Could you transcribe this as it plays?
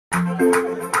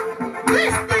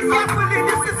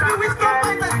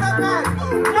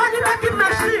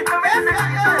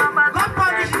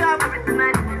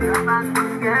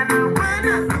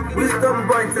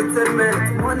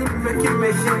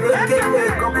machine, you can't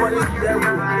wake up on this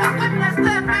devil.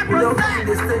 You don't see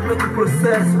the stage, make it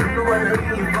process. You know what I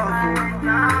mean,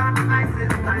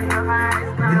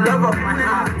 the love of my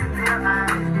heart.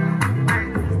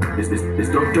 It's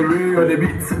Dr. Ray on the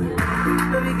beat.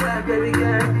 Baby girl, baby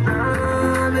girl,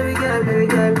 baby girl, baby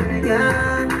girl, baby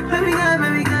girl, baby girl,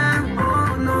 baby girl.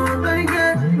 Oh no, baby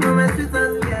girl, you're my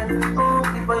sweetest girl. Oh,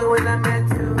 before you when I met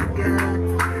you, girl.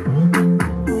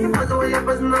 You was the way your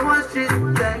person on one street,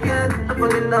 yeah, girl. I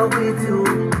fall in love with you.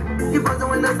 You was the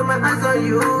one that's my eyes on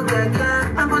you, yeah,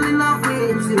 girl. I fall in love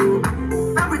with you.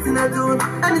 Everything I do,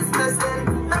 anything I say,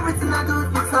 everything I do,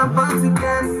 it's about to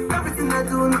get. Everything I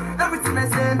do, everything I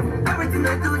say, everything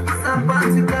I do, it's about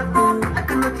to get. Oh, I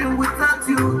cannot dream without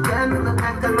you, yeah, no, I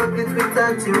cannot eat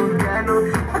without you, yeah, no,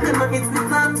 I cannot eat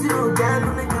without you, yeah, no,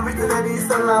 everything I do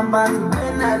is all about you.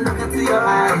 When I look into your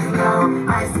eyes now,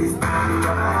 I see style in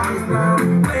your eyes now.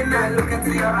 When I look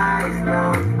into your eyes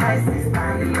now, I see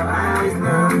style in your eyes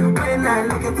now. When I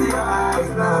look into your eyes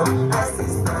now, I see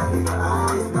style in your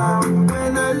eyes now.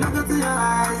 When I look into your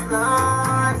eyes now,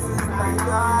 I see style in your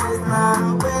eyes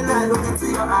now. When I look into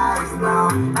your eyes now,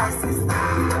 I see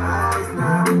style in your eyes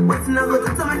now. What's not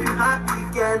going to make you happy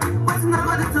again? What's not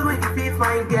going to make you feel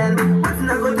fine again? What's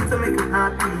not going to make you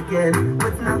happy again?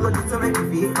 What's not going to make you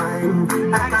feel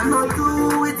fine? I cannot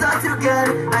do without you again.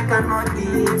 I cannot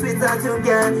eat without you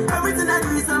again. Everything I do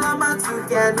is all about you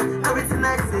again. Everything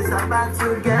I say is about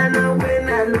you again. And when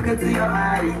I look into your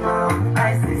eyes now,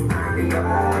 I see style in your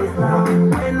eyes now.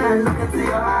 When I look into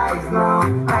your eyes now,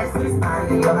 I see style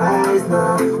in your eyes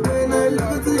now. When I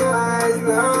look into your eyes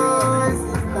now, I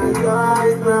see style in your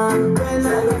eyes now. When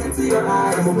I look into your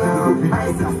eyes now,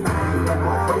 I see style in your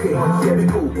eyes. Okay, here we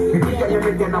go. If you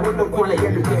are then I will not call a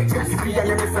yellow day. If you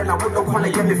are friend, I will not call a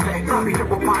yellow flag. We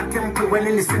have a part temple when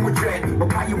in the single dread.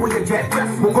 But why you will your jet?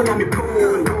 We're gonna be pro.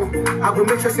 I will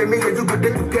make sure say me and you go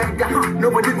there together.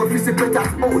 Nobody will visit better.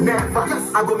 Oh, never.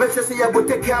 I will make sure say I will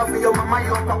take care of your mama,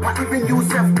 your papa, even you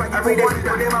self. I read it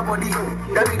to my body.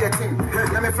 That be the thing.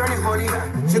 Let me friend is honey.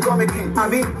 She call me king. I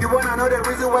mean, you wanna know the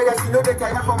reason why she know that I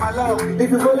am for my love. If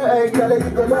you follow her, tell her you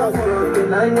go love. I'm from the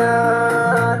line.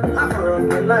 I'm from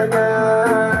the line.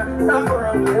 I'm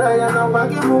from the line. I'm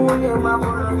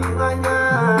from the line. I'm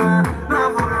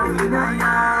from the line.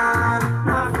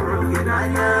 I'm from the line.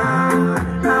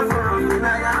 I'm from the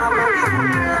line.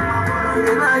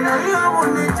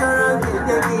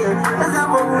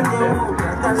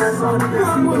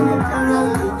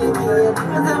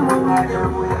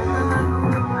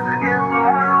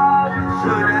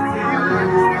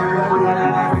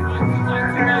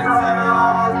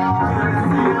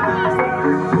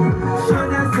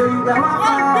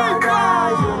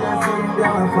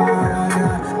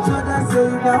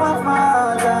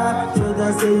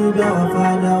 Say you be our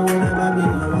father, whenever me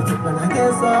love to plan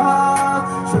against us.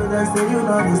 Should I say you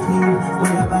know the sleep,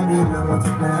 whenever me love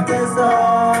to plan against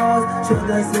us. Should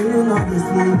I say you know the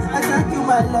sleep? I thank you,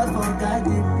 my Lord, for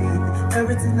guiding me.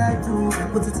 Everything I do,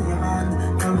 put it in your hand.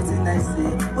 Everything I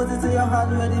say, put it in your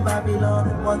hand. Where the Babylon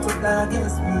want to plan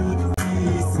against me.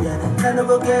 This year, I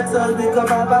never get us because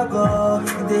Baba go.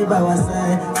 They by our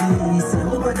side. This year,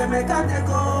 we're gonna make a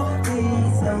go. This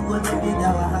year, we're gonna build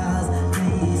our house.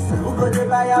 We're gonna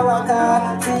buy our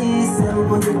car, please, we're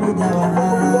gonna build our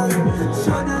house.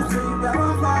 Show them say you be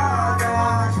our father,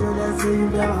 show them say you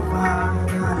be our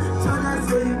father, show them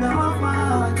say you be our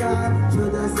father, show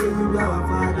them say you be our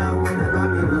father. Whenever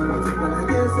we want to plan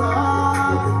against us,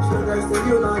 show them say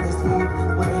you know the sleep.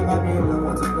 Whenever we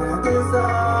want to plan against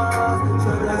us,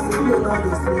 show them say you know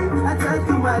the sleep. I thank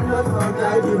you, my Lord, for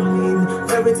guiding me.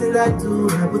 Everything I do,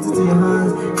 I put it in your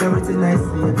hands. Everything I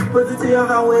say, put it in your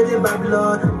hand. Where the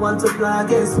Babylon want to plan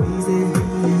against me, say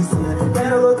this, yeah.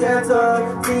 Then we'll get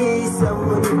up, this, yeah.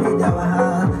 We're gonna build our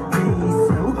house, this,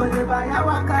 yeah. We're gonna buy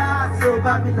our car, so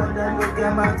Babylon then we'll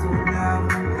get back to now.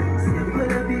 Say we're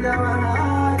gonna build our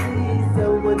house, this, yeah.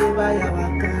 We're gonna buy our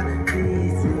car,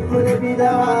 this, yeah. We're gonna build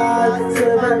our house, so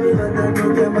Babylon then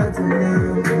we'll get back to now.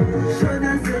 Show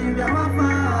them say you be our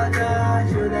father,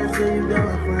 show them say you be our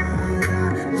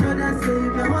father, show them say you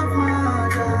be our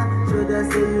father, show them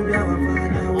say you be our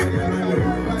father.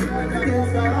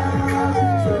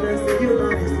 Show them say you know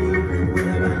the sleep.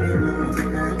 Whenever they want to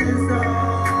against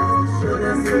us, show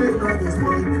them say you know the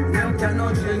sleep. Them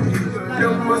cannot change you.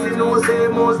 Them must know say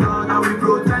most God and we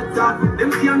protect her.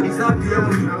 Them can't disappear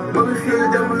me, but we feel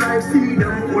them like see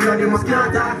them. All of them must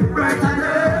scatter. Brighter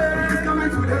day is coming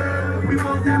today. We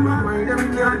both them and mind them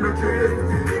can't be traced.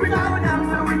 Without them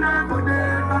so we not go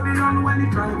there. Babylon when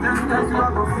it try them that's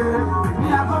what we feel. We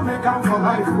are gonna make up for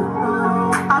life.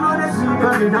 I know they sleep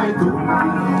every night too.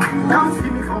 Come see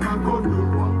me for my good.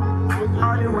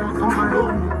 All the way for my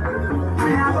own.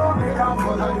 Me I go make up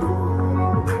for life.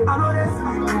 I know they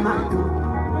sleep in my door.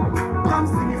 Come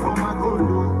see me for my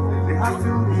condo. They ask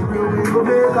you the way we go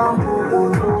make up for.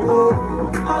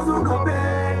 Hustle go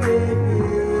pay,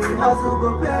 hustle go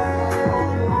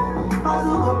pay,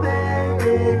 hustle go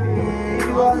pay,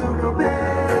 hustle go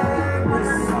pay,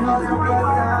 hustle go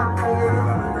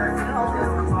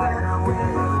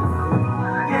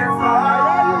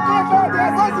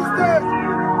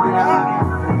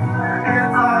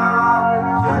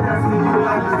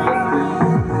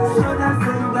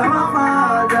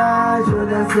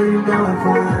say you be our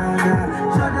father.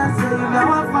 Should I say you be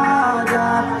our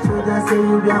father? Should I say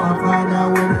you be our father?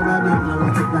 Whenever we know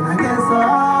what to plan against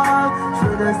us.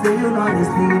 Should I say you know the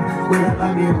sleep? Whenever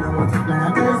we know what to plan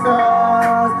against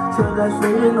us. Should I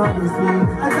say you know the sleep?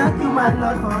 I thank you, my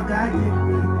Lord, for guiding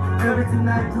me. Everything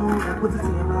I do, I put it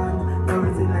in your hand.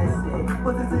 Everything I say,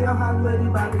 put it in your hand. Where the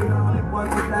Babylon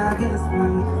want to plan against me.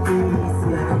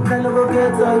 Then we go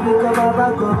get all we come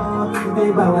back up.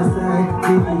 Be by our side,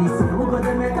 peace. We go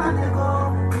to make a go.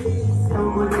 Peace. We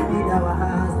go to build our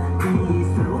house.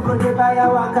 Peace. We go to buy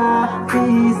our car.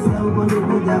 Peace. We go to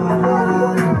build our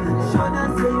house. Should I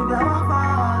say you be our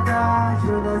father?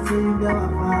 Should I say you be our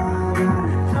father?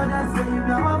 Should I say you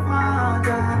be our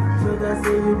father? Should I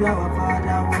say you be our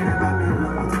father? Whenever we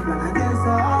know what to plan against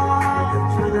us.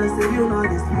 Should I say you know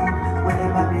the sleep?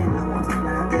 Whenever we know what to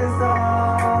plan against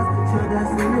us. Should I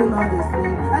say you know the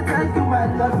sleep? I thank you, my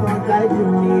Lord, for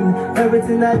guiding me.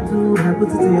 Everything I do, I put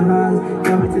it in your hands.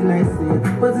 Everything I say,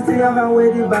 put it in your hand.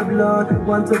 Where the Babylon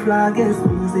want to fly against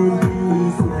me, say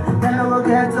peace. Then I will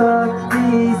get up,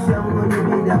 peace. I'm gonna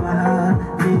be the heart,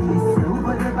 peace. I'm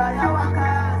gonna buy our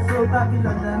car, so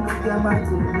Babylon don't get my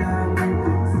to them.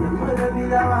 I'm gonna be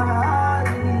the heart,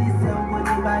 peace. I'm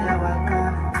gonna buy our car,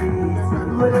 peace.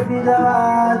 I'm gonna be the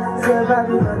heart, so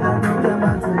Babylon don't get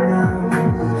my to them.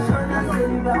 Should I say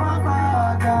you be our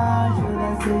father? Should I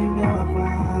say you be our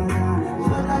father?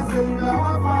 Should I say you be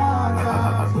our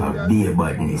father? Be a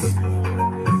badness.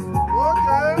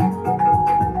 Okay.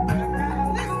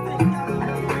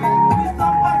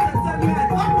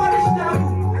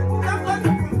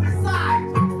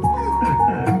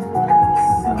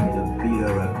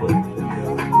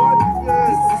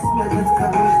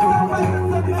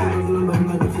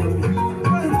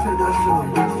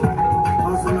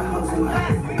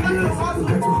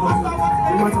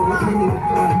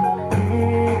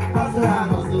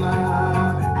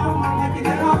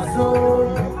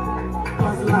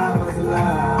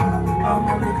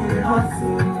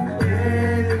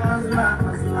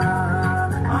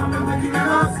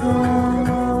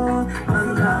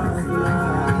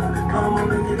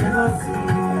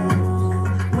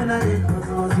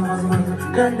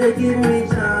 Then they give me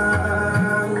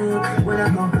chance when I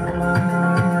come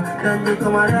hammer. Then they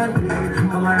come around me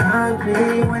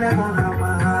when I come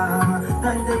hammer.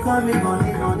 Then they call me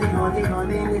honey.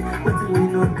 What we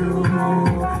no do?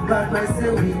 But I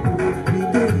say we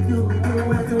do.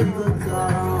 What we go do?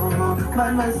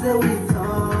 But I say we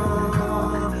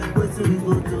talk. What we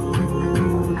go do?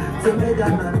 To make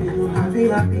that happy.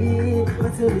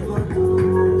 What we go do?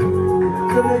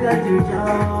 To make that you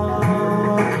joy.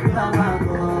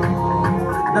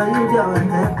 Now you do our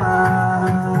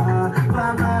pepper,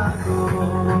 Mama go.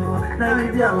 Now you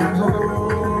do our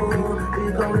home.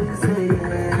 We go and say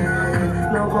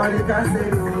yeah. Nobody can say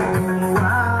no.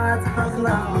 What?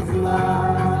 Hustler.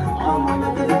 I'm gonna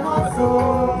get it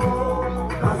hustle.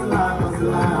 Hustler.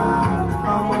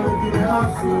 I'm gonna get it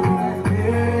hustle.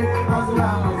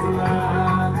 Hustler.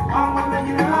 I'm gonna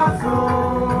get it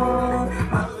hustle.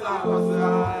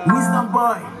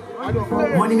 Wisdomboy,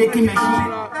 money making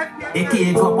machine.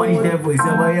 AKA drop on his devil, it's a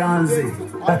Bayanze.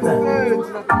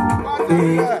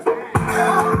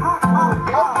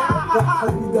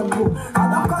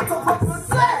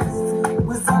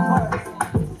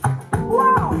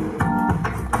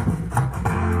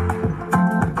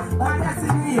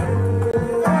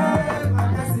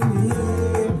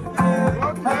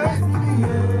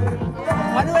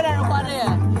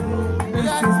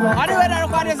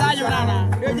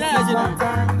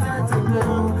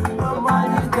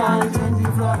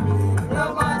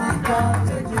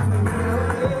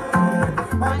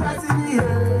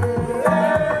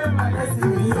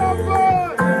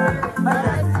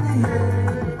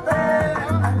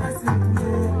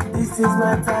 This is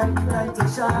my time to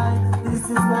shine. This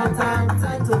is my time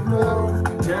to blow.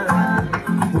 Yeah,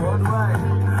 worldwide.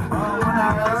 All one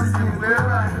I see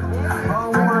where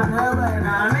all one heaven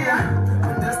and here.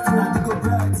 Destiny to go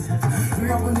bright. You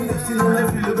never need to see no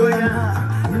left you go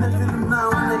yeah. You never feel now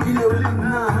when you feel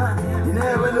now. You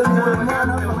never know man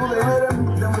I'm over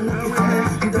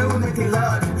here. Don't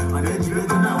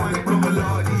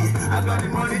got the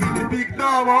money in the big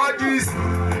dog, all this.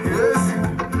 Yes,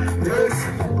 yes,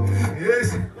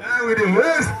 yes. And with the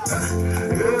yes,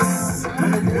 yes,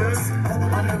 yes.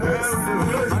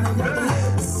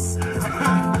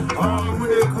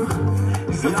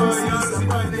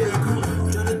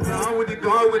 With the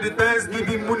God with the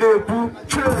Thanksgiving money,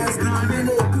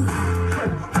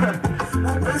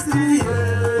 my destiny,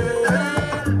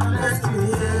 my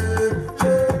destiny,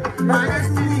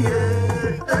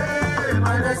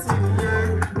 my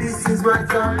destiny. This is my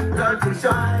time to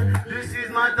shine. This is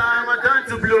my time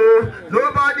to blow.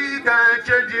 Nobody can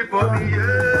change it for me.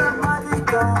 Nobody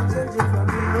can change it for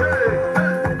me.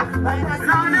 My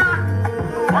destiny.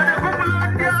 All the people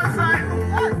on the outside,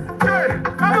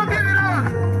 come on, give it up.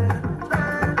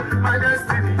 My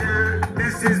destiny,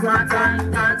 this is my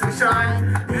time to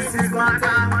shine. This is my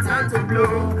time to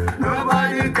blow.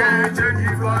 Nobody can change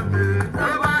it for me.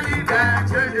 Nobody can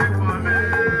change it for me.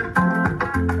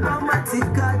 Mama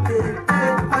Tikate,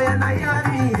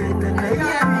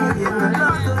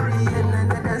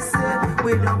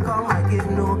 we don't come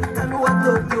again, no. Tell me what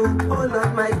to do. Oh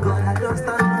Lord, my God, I don't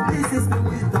stand. This is the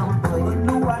wisdom boy. You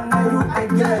know what I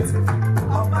get.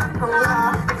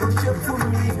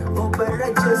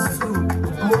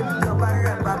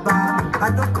 I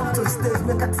don't come to stage,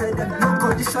 make I tell them no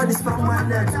condition is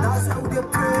permanent. That's how they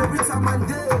pray every time and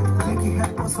day. Make it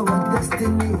help us our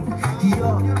destiny.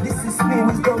 Yo, this is me,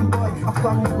 Wisdomboy. I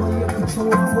come boy, you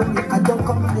control for me. I don't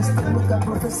come in the stage, make I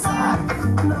prophesy.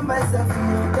 Know myself,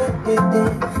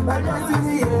 my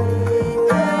destiny,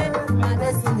 my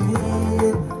destiny,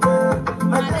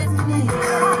 my destiny.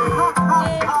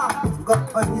 God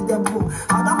only the book.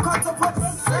 I don't come to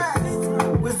prophesy.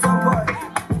 Wisdomboy.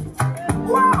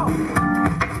 Wow.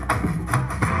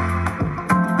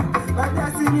 My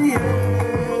destiny,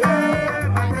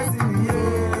 my destiny,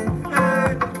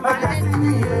 my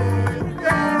destiny,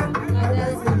 my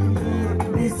destiny.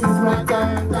 This is my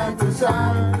time to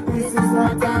shine. This is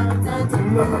my time to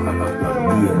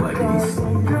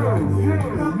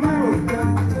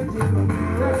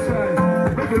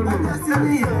Give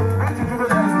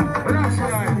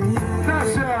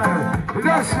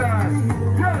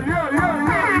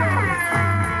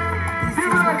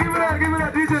it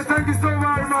up, DJ, thank you so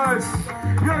very much.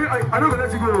 I don't gonna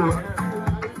let you go.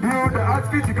 You, the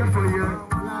outfit you got for you.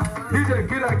 DJ,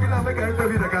 killer, make an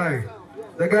interview the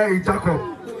guy in Jacob.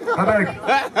 I beg.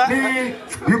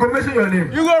 You go mention your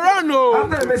name. You go run, no.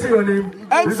 After I mention your name,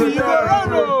 MC, you go run,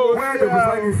 no. Where they will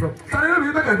find you from? Can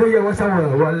you make a day what's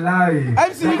our wallahi?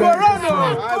 MC, you go run, no. Tell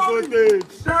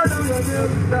them your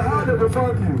name, how they will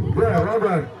find you. Yeah,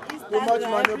 Robert.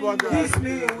 This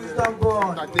me,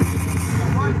 Wisdomboy.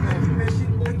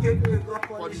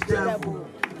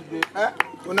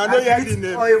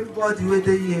 Everybody with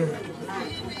the year.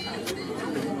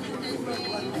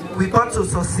 We got to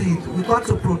succeed. We got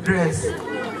to progress.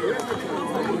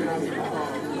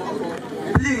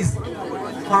 Please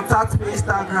contact me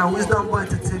Instagram, Wisdomboy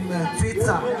Entertainment,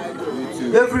 Twitter,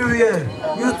 everywhere,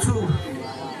 YouTube.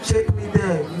 Check me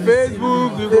there.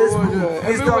 Facebook,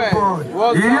 Wisdomboy.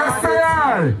 Yes,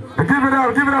 sir. Give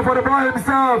it up for the boy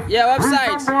himself. Yeah, website.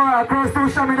 Wisdomboy across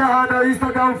social media handle,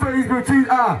 Instagram, Facebook,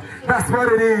 Twitter. That's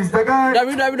what it is. The guy.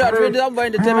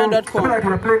 www.wisdomboyentertainment.com. I feel like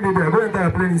you're playing it there. Go in there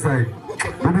and play inside.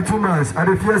 It'll be too much. And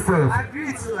if yes, sir.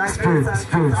 Straight.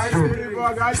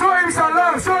 Show him some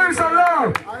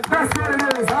love. That's what it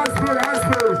is. Hands spirit.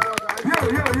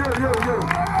 Yo.